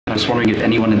I was wondering if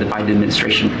anyone in the Biden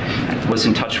administration was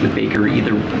in touch with Baker,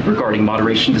 either regarding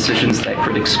moderation decisions that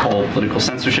critics call political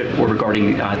censorship or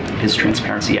regarding his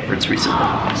transparency efforts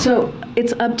recently. So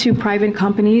it's up to private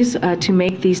companies to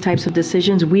make these types of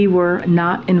decisions. We were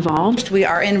not involved. We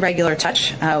are in regular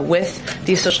touch with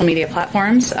these social media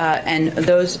platforms, and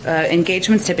those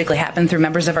engagements typically happen through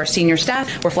members of our senior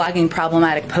staff. We're flagging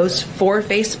problematic posts for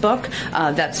Facebook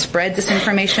that spread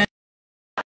disinformation.